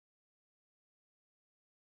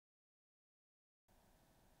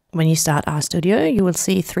When you start RStudio, you will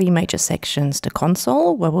see three major sections: the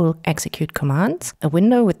console, where we'll execute commands, a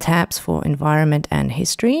window with tabs for environment and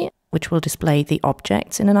history, which will display the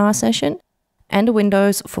objects in an R session, and the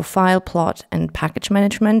windows for file, plot, and package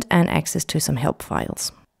management, and access to some help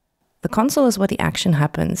files. The console is where the action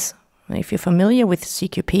happens. If you're familiar with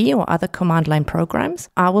CQP or other command line programs,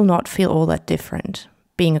 R will not feel all that different.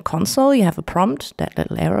 Being a console, you have a prompt, that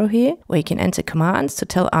little arrow here, where you can enter commands to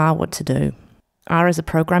tell R what to do. R is a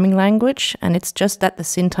programming language, and it's just that the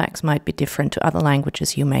syntax might be different to other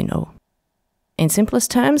languages you may know. In simplest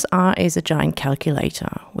terms, R is a giant calculator.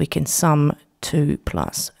 We can sum 2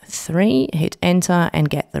 plus 3, hit enter, and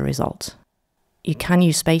get the result. You can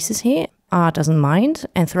use spaces here. R doesn't mind,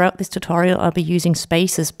 and throughout this tutorial I'll be using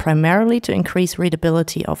spaces primarily to increase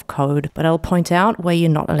readability of code, but I'll point out where you're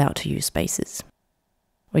not allowed to use spaces.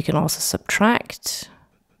 We can also subtract,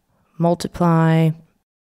 multiply,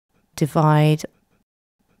 divide,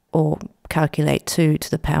 or calculate 2 to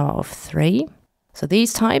the power of 3. So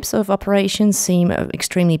these types of operations seem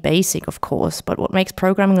extremely basic, of course, but what makes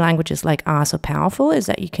programming languages like R so powerful is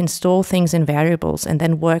that you can store things in variables and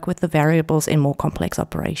then work with the variables in more complex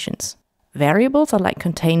operations. Variables are like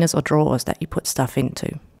containers or drawers that you put stuff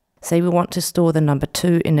into. Say we want to store the number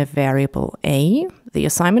 2 in a variable A. The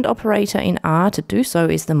assignment operator in R to do so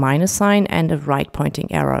is the minus sign and a right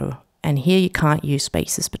pointing arrow, and here you can't use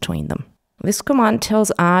spaces between them. This command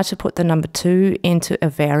tells R to put the number 2 into a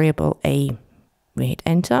variable A. We hit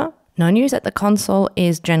enter. No news at the console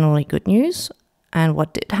is generally good news. And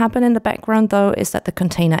what did happen in the background though is that the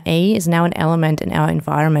container A is now an element in our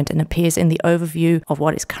environment and appears in the overview of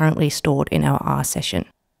what is currently stored in our R session.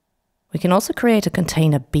 We can also create a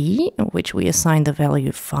container B, in which we assign the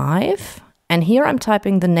value 5. And here I'm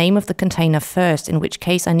typing the name of the container first, in which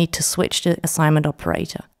case I need to switch the assignment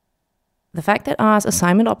operator. The fact that R's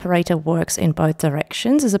assignment operator works in both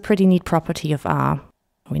directions is a pretty neat property of R.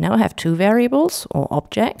 We now have two variables, or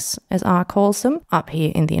objects, as R calls them, up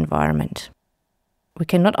here in the environment. We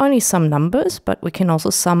can not only sum numbers, but we can also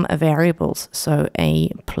sum variables. So A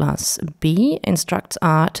plus B instructs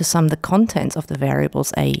R to sum the contents of the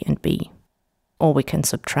variables A and B. Or we can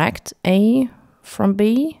subtract A from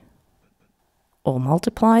B, or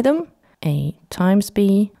multiply them, A times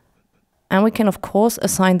B. And we can of course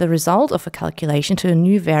assign the result of a calculation to a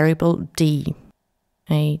new variable D.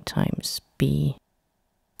 A times B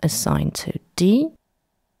assigned to D.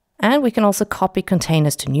 And we can also copy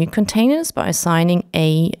containers to new containers by assigning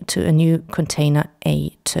A to a new container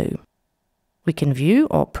A2. We can view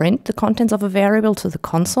or print the contents of a variable to the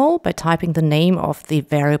console by typing the name of the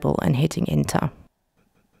variable and hitting enter.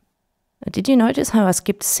 Did you notice how I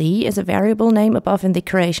skipped C as a variable name above in the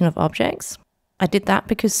creation of objects? I did that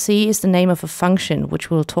because C is the name of a function, which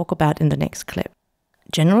we'll talk about in the next clip.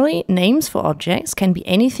 Generally, names for objects can be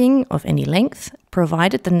anything of any length,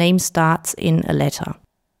 provided the name starts in a letter.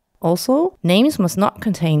 Also, names must not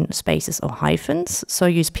contain spaces or hyphens, so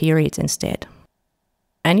use periods instead.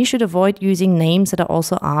 And you should avoid using names that are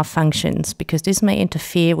also R functions, because this may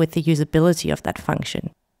interfere with the usability of that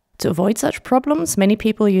function. To avoid such problems, many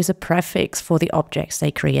people use a prefix for the objects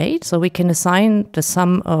they create, so we can assign the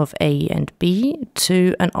sum of A and B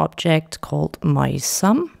to an object called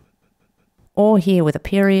mySum, or here with a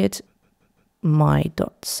period,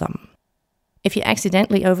 my.sum. If you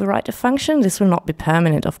accidentally overwrite a function, this will not be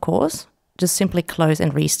permanent, of course. Just simply close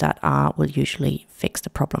and restart R will usually fix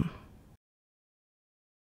the problem.